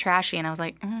 this is trashy. And I was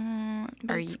like,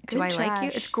 do I like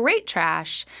you? It's great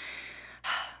trash.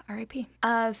 R.I.P.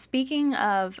 Speaking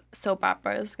of soap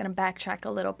operas, going to backtrack a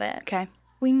little bit. Okay.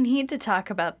 We need to talk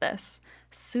about this.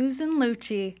 Susan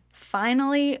Lucci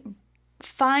finally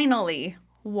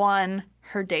won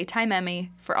her Daytime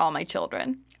Emmy for All My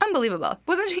Children. Unbelievable.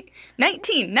 Wasn't she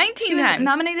 19 She was times?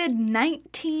 nominated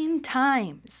 19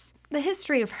 times. The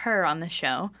history of her on the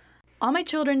show. All My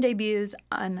Children debuts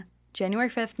on January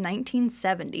 5th,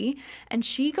 1970, and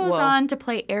she goes Whoa. on to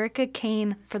play Erica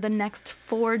Kane for the next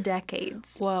 4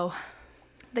 decades. Whoa.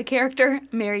 The character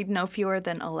married no fewer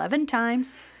than 11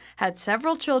 times, had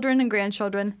several children and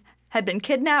grandchildren, had been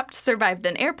kidnapped, survived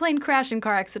an airplane crash and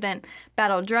car accident,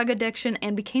 battled drug addiction,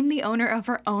 and became the owner of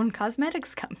her own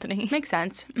cosmetics company. Makes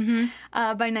sense. Mm-hmm.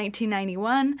 By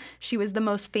 1991, she was the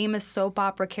most famous soap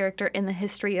opera character in the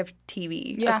history of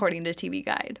TV, Yeah. according to TV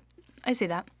Guide. I see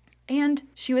that. And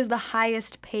she was the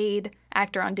highest paid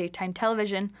actor on daytime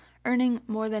television, earning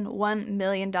more than $1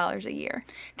 million a year.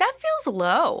 That feels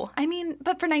low. I mean,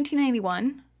 but for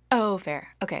 1991, Oh, fair.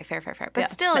 Okay, fair. But Yeah,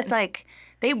 still, then- it's like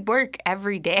they work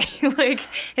every day. Like,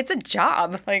 it's a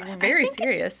job. Like, very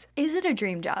serious. is it a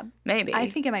dream job? Maybe. I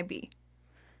think it might be.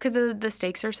 Because the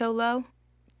stakes are so low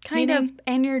Kind Meaning? of.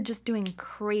 And you're just doing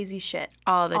crazy shit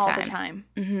all the all time. the time.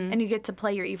 Mm-hmm. And you get to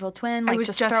play your evil twin. I Like, was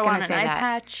just just throw gonna on an say eye that.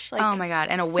 patch. Like, Oh my God.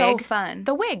 And a wig. So fun.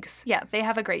 The wigs. Yeah, they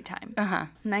have a great time. Uh-huh.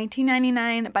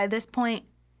 1999, by this point,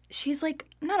 she's like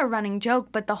not a running joke,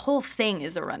 but the whole thing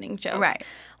is a running joke. Right.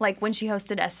 Like when she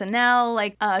hosted SNL,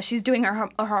 like she's doing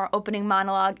her opening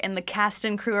monologue, and the cast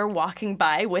and crew are walking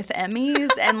by with Emmys,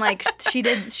 and like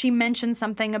she mentioned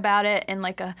something about it in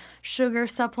like a sugar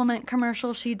supplement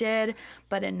commercial she did.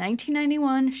 But in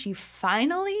 1991, she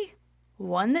finally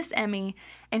won this Emmy,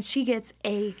 and she gets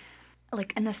an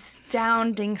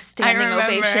astounding standing remember.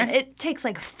 ovation. It takes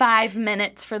like 5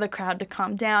 minutes for the crowd to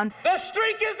calm down. The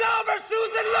streak is over,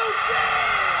 Susan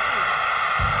Lucci!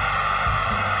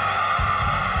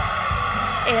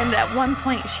 And at one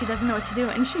point, she doesn't know what to do,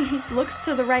 and she looks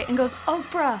to the right and goes,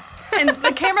 Oprah. And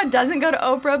the camera doesn't go to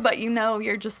Oprah, but you know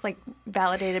you're just like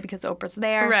validated because Oprah's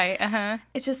there. Right. Uh-huh.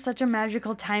 It's just such a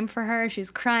magical time for her. She's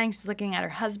crying, she's looking at her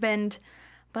husband,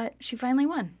 but she finally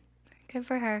won. Good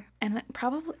for her. And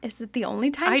is it the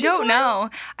only time I she's don't won? know.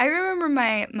 I remember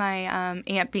my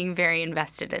aunt being very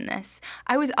invested in this.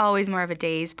 I was always more of a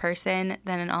Days person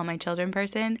than an All My Children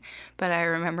person, but I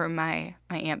remember my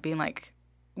aunt being like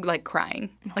crying,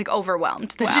 like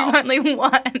overwhelmed that she Wow. finally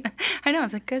won. I know. I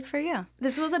was like, good for you.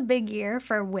 This was a big year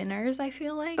for winners, I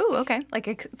feel like. Ooh, okay.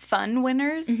 Like fun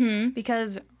winners,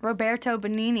 because Roberto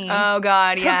Benigni Oh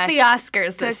God, took yes. the Oscars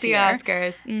Took this the year.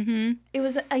 Oscars. Mm-hmm. It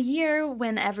was a year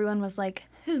when everyone was like,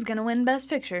 who's going to win Best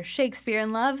Picture? Shakespeare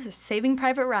in Love, Saving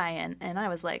Private Ryan. And I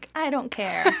was like, I don't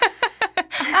care.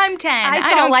 I'm 10. I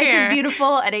saw don't Life care. is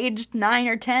Beautiful at age 9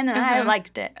 or 10, and I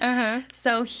liked it. Uh-huh.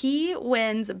 So he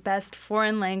wins Best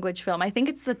Foreign Language Film. I think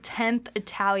it's the 10th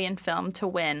Italian film to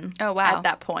win Oh, wow. at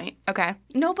that point. Okay.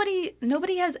 Nobody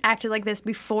has acted like this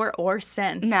before or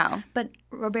since. No. But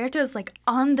Roberto's like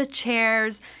on the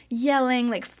chairs, yelling,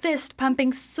 like fist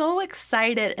pumping, so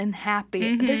excited and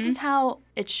happy. This is how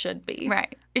it should be.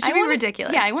 Right. It should be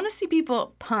ridiculous. Yeah, I want to see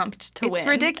people pumped to win. It's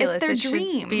ridiculous. It's their It should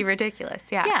dream. be ridiculous.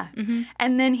 Yeah. Yeah.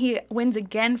 And then he wins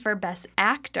again for Best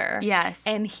Actor. Yes.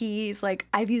 And he's like,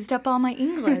 I've used up all my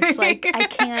English. Like, I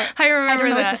can't. I remember I don't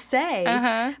know that. what to say.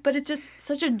 Uh-huh. But it's just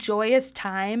such a joyous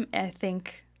time, I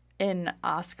think, in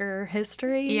Oscar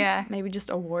history. Yeah. Maybe just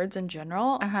awards in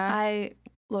general. Uh-huh.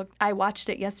 I watched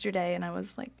it yesterday, and I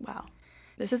was like, wow,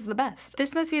 this is the best.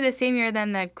 This must be the same year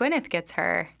then that Gwyneth gets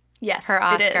her Yes,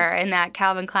 Oscar it is. in that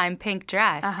Calvin Klein pink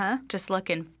dress. Uh-huh. Just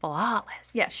looking flawless.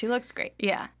 Yeah, she looks great.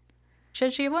 Yeah.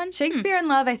 Should she have won? Shakespeare in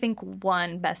Love, I think,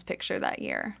 won Best Picture that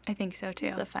year. I think so too.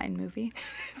 It's a fine movie.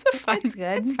 It's fine. It's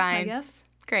good. It's fine. I guess.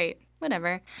 Great.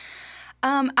 Whatever.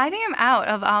 I think I'm out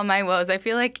of all my woes. I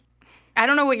feel like I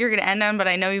don't know what you're going to end on, but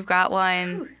I know you've got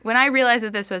one. When I realized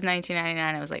that this was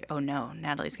 1999, I was like, oh no,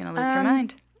 Natalie's going to lose her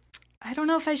mind. I don't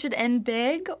know if I should end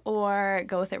big or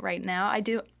go with it right now.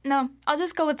 No, I'll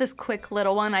just go with this quick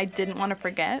little one I didn't want to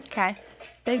forget. Okay.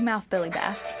 Big Mouth Billy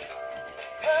Bass.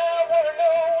 I wanna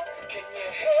know, can you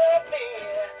help me?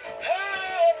 I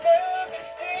love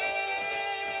you,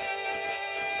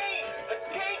 but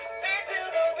take me to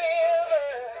the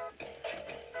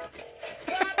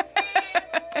river.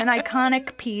 An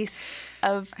iconic piece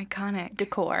of Iconic.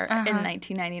 decor in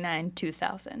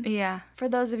 1999-2000. Yeah. For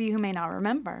those of you who may not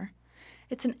remember,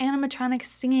 it's an animatronic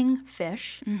singing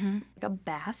fish, like a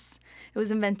bass. It was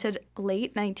invented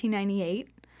late 1998,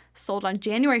 sold on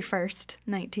January 1st,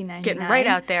 1999. Getting right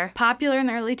out there. Popular in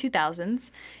the early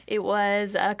 2000s. It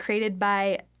was created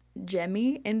by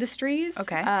Gemmy Industries.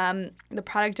 Okay. The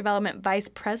product development vice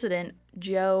president,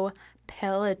 Joe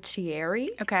Pelletieri,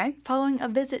 Okay. following a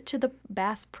visit to the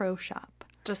Bass Pro Shop.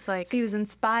 Just like, So he was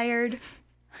inspired,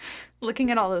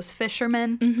 looking at all those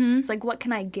fishermen. It's like, what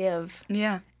can I give?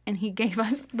 yeah. and he gave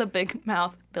us the big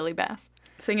mouth Billy Bass.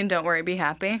 Singing Don't Worry, Be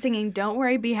Happy. Singing Don't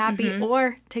Worry, Be Happy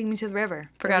or Take Me to the River.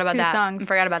 Forgot There were about two that. songs.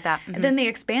 Forgot about that. And then they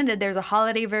expanded. There's a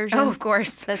holiday version. Oh, of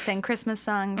course. That sang Christmas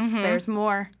songs. There's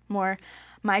more.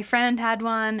 My friend had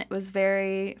one. It was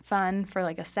very fun for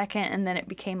like a second, and then it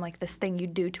became like this thing you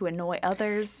do to annoy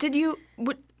others. Did you,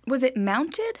 was it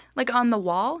mounted? Like on the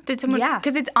wall? Did someone? Yeah.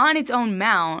 Because it's on its own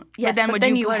mount. Yes, but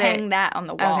then you put hang it? that on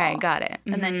the wall. Okay, got it.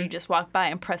 And then you just walk by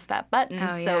and press that button,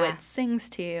 Oh, so yeah. it sings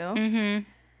to you. Mm-hmm.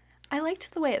 I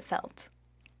liked the way it felt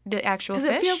The actual fish?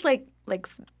 because it feels like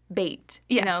bait.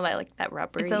 Yes. You know, like that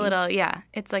rubbery. It's a little, yeah.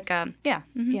 It's like a, yeah.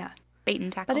 mhm. yeah. Bait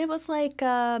and tackle. But it was like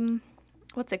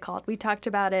what's it called? We talked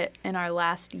about it in our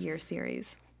last year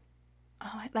series.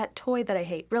 Oh, that toy that I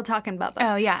hate. Real Talking Bubba.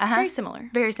 Oh, yeah. Uh-huh. Very similar.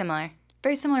 Very similar.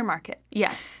 Very similar market.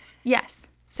 Yes. Yes.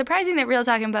 Surprising that Real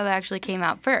Talking Bubba actually came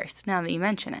out first, now that you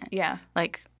mention it. Yeah.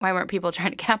 Like, why weren't people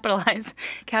trying to capitalize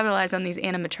on these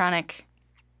animatronic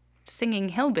singing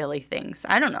hillbilly things?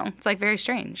 I don't know. It's like very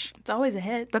strange. It's always a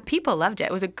hit. But people loved it.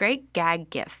 It was a great gag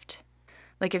gift.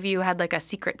 Like if you had like a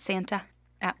secret Santa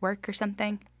at work or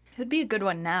something. It would be a good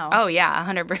one now. Oh yeah,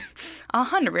 100%.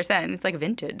 100%. It's like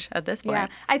vintage at this point. Yeah.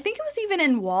 I think it was even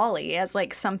in WALL-E as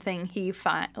like something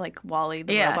like WALL-E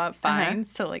the Yeah. robot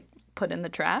finds to like put in the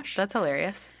trash. That's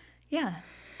hilarious. Yeah.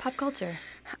 Pop culture.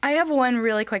 I have one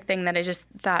really quick thing that I just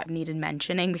thought needed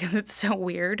mentioning because it's so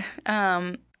weird.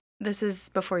 This is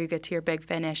before you get to your big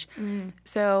finish.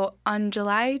 So on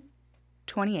July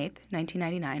 28th,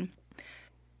 1999,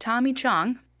 Tommy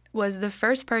Chong was the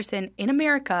first person in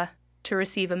America to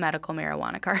receive a medical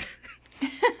marijuana card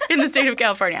in the state of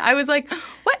California. I was like,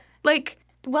 what? Like,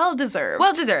 Well deserved.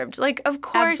 well deserved. Like, of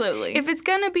course, Absolutely. if it's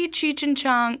gonna be Cheech and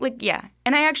Chong, like, yeah.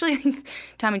 And I actually think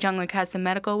Tommy Chong like has some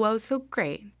medical woes, so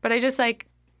great. But I just like,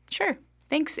 sure.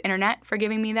 Thanks, internet, for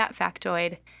giving me that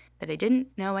factoid that I didn't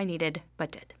know I needed,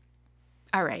 but did.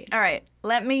 All right. All right,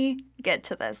 let me get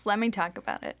to this. Let me talk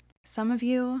about it. Some of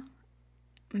you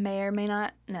may or may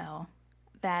not know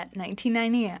that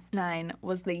 1999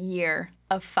 was the year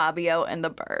of Fabio and the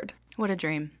Bird. What a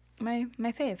dream. My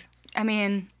fave. I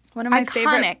mean, One of my iconic.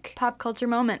 favorite pop culture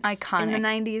moments in Iconic.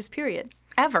 the 90s period.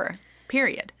 Ever.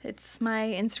 Period. It's my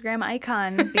Instagram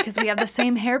icon because we have the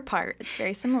same hair part. It's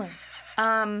very similar.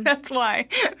 That's why.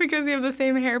 Because you have the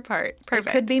same hair part. Perfect.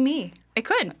 It could be me. It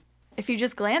could. If you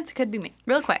just glance, it could be me.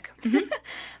 Real quick.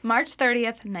 March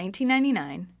 30th,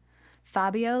 1999,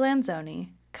 Fabio Lanzoni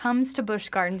comes to Busch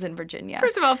Gardens in Virginia.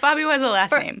 First of all, Fabio has a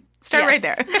last name. Start right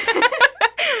Yes. there.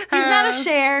 He's not a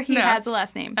Cher. He no. has a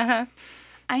last name. Uh-huh.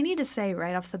 I need to say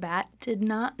right off the bat, did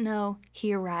not know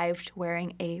he arrived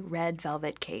wearing a red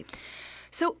velvet cape.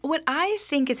 So what I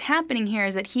think is happening here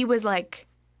is that he was like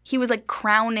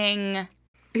crowning.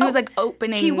 He was like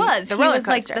opening. He was. the He roller was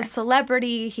like coaster. the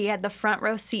celebrity. He had the front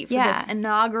row seat for Yeah. this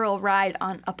inaugural ride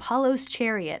on Apollo's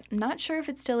chariot. Not sure if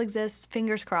it still exists.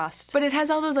 Fingers crossed. But it has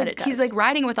all those But like it he's does. like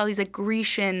riding with all these like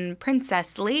Grecian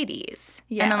princess ladies,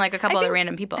 Yeah. and then like a couple I other think-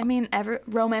 random people. I mean,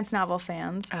 romance novel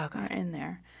fans Oh, God. are in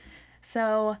there.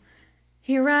 So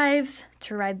he arrives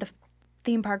to ride the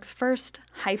theme park's first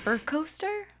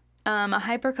hypercoaster. A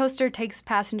hypercoaster takes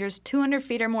passengers 200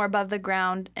 feet or more above the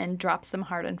ground and drops them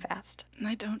hard and fast.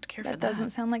 I don't care for That that. doesn't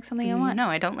sound like something I want. No,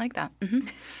 I don't like that. Mm-hmm.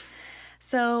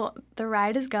 So the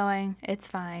ride is going. It's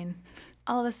fine.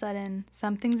 All of a sudden,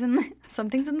 something's in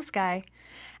the sky.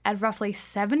 At roughly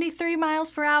 73 miles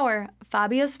per hour,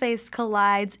 Fabio's face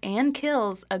collides and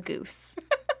kills a goose.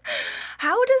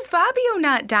 How does Fabio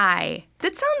not die?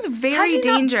 That sounds How very did he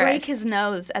not dangerous. break his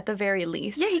nose at the very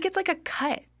least? Yeah, he gets like a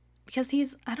cut. Because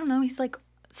I don't know, he's like,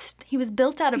 he was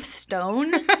built out of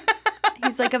stone.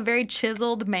 He's like a very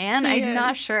chiseled man. He I'm is.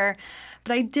 not sure.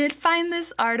 But I did find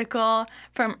this article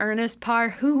from Ernest Parr,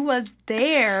 who was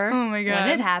there Oh my God.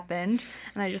 when it happened.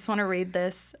 And I just want to read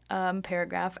this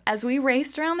paragraph. As we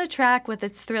raced around the track with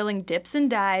its thrilling dips and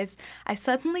dives, I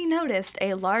suddenly noticed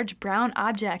a large brown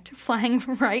object flying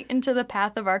right into the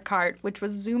path of our cart, which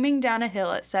was zooming down a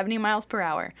hill at 70 miles per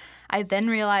hour. I then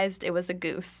realized it was a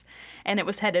goose, and it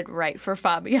was headed right for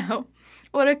Fabio.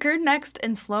 What occurred next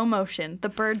in slow motion, the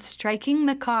bird striking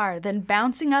the car, then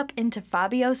bouncing up into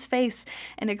Fabio's face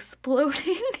and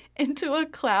exploding into a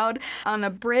cloud on the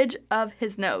bridge of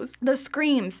his nose. The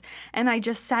screams, and I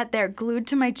just sat there glued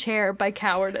to my chair by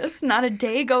cowardice. Not a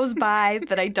day goes by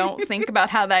that I don't think about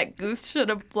how that goose should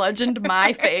have bludgeoned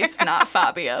my face, not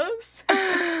Fabio's.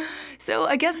 So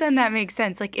I guess then that makes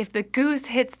sense. Like if the goose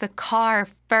hits the car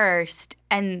first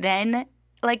and then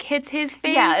like hits his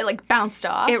face. Yeah, it like bounced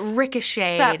off. it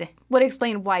ricocheted That would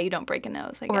explain why you don't break a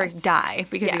nose, I or guess. die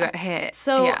because you Yeah. got hit.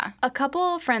 So yeah. a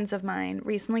couple friends of mine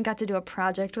recently got to do a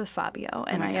project with Fabio,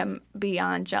 and I am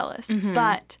beyond jealous.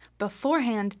 But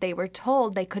beforehand, they were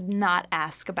told they could not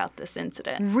ask about this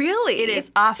incident. Really? It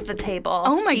is off the table.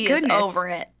 Oh my He goodness. is over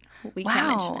it. We can't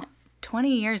mention Wow. it.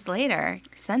 20 years later,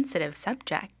 sensitive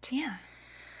subject. Yeah.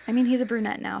 I mean, he's a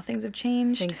brunette now. Things have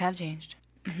changed. Things have changed.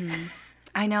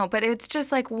 I know, but it's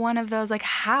just like one of those, like,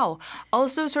 how?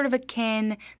 Also, sort of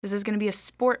akin, this is going to be a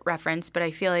sport reference, but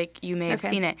I feel like you may have Okay.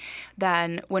 seen it.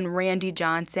 Then when Randy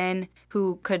Johnson,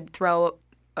 who could throw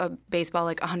a baseball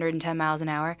like 110 miles an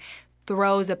hour,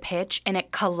 throws a pitch and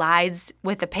it collides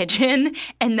with a pigeon,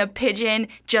 and the pigeon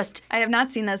just I have not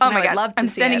seen this. oh and my I would God, love to I'm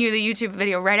see sending it. you the YouTube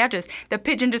video right after this. The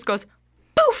pigeon just goes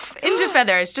poof into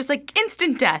feathers, just like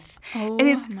instant death. and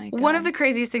it's my one of God. the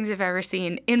craziest things I've ever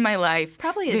seen in my life.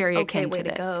 Probably a very okay akin way to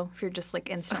to this. go if you're just like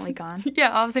instantly gone.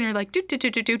 Yeah, all of a sudden you're like, do,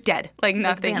 dead. Like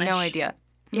nothing, no vanish. idea.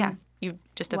 Yeah, you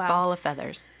just a Wow. ball of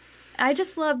feathers. I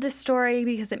just love this story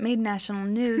because it made national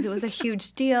news. It was a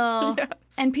huge deal.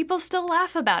 And people still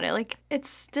laugh about it. Like, it's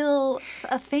still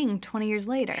a thing 20 years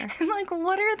later. And like,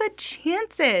 what are the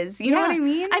chances? You know what I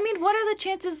mean? I mean, what are the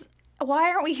chances?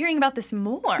 Why aren't we hearing about this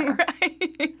more?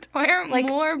 Right. Why aren't Like,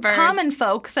 more birds? common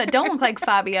folk that don't look like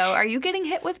Fabio, are you getting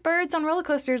hit with birds on roller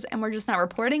coasters and we're just not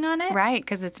reporting on it? Right,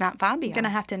 because it's not Fabio. Gonna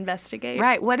have to investigate.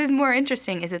 Right. What is more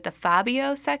interesting? Is it the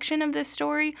Fabio section of this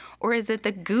story, or is it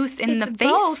the goose in It's the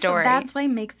face both. story? That's what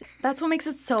makes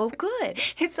it so good.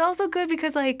 It's also good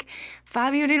because, like,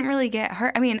 Fabio didn't really get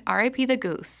hurt. I mean, R.I.P. the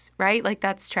goose, right? Like,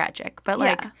 that's tragic. But,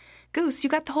 like, Yeah. goose, you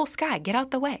got the whole sky. Get out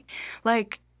the way.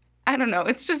 Like, I don't know.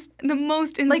 It's just the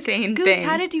most Like, insane Goose, thing.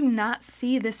 how did you not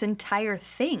see this entire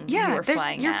thing you were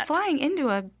flying you're at? flying into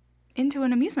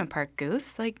an amusement park,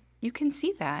 Goose. Like, you can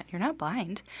see that. You're not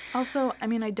blind. Also, I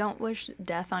mean, I don't wish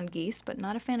death on geese, but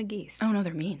not a fan of geese. Oh, no,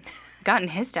 they're mean. Gotten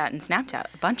hissed at and snapped at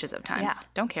bunches of times. Yeah.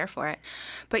 Don't care for it.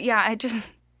 But, yeah,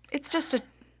 it's just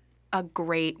a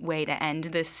great way to end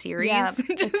this series. Yeah, just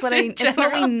it's what in it's what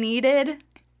we general. needed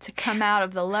to come out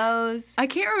of the lows. I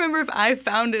can't remember if I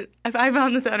found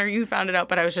this out or you found it out,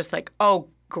 but I was just like, oh,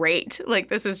 great. Like,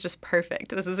 this is just perfect.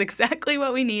 This is exactly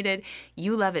what we needed.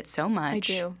 You love it so much. I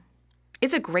do.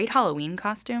 It's a great Halloween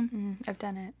costume. I've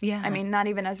done it. Yeah. I mean, not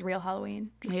even as real Halloween,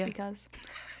 just Yeah. because.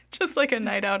 Just like a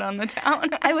night out on the town.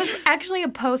 I was actually a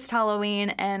post-Halloween,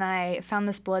 and I found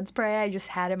this blood spray I just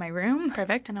had in my room.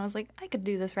 Perfect. And I was like, I could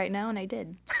do this right now, and I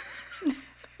did.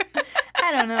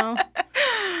 I don't know.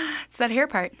 It's that hair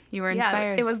part. You were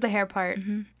inspired. Yeah, it was the hair part.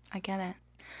 I get it.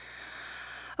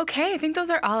 Okay, I think those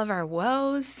are all of our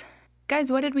woes.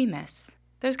 Guys, what did we miss?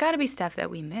 There's got to be stuff that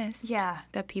we missed. Yeah.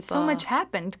 That people. So much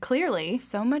happened, clearly.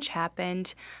 So much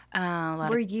happened. A lot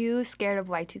Were of. you scared of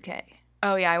Y2K?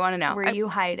 Oh yeah, I want to know. Were you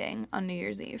hiding on New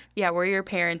Year's Eve? Yeah, were your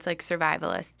parents like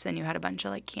survivalists and you had a bunch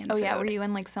of like canned Oh, food? yeah. Were you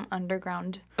in like some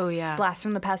underground Oh yeah. Blast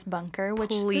from the Past bunker?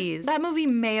 Which Please. that movie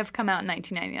may have come out in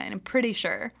 1999. I'm pretty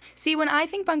sure. See, when I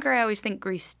think bunker, I always think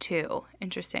Grease 2.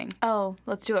 Interesting. Oh,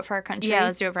 let's do it for our country. Yeah,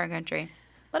 let's do it for our country.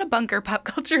 A lot of bunker pop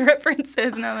culture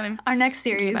references now that I'm. Our next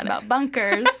series is about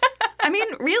bunkers. I mean,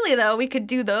 really though, we could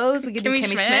do those. We could Kimmy do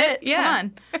Kimmy Schmidt? Schmidt. Yeah.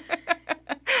 Come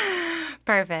on.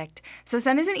 Perfect. So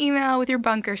send us an email with your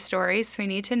bunker stories. We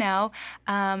need to know.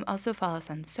 Also follow us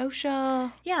on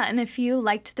social. Yeah, and if you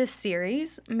liked this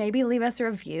series, maybe leave us a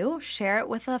review. Share it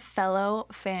with a fellow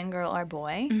fangirl or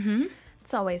boy. Mm-hmm.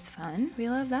 It's always fun. We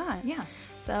love that. Yeah.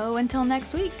 So until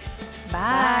next week.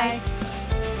 Bye. Bye.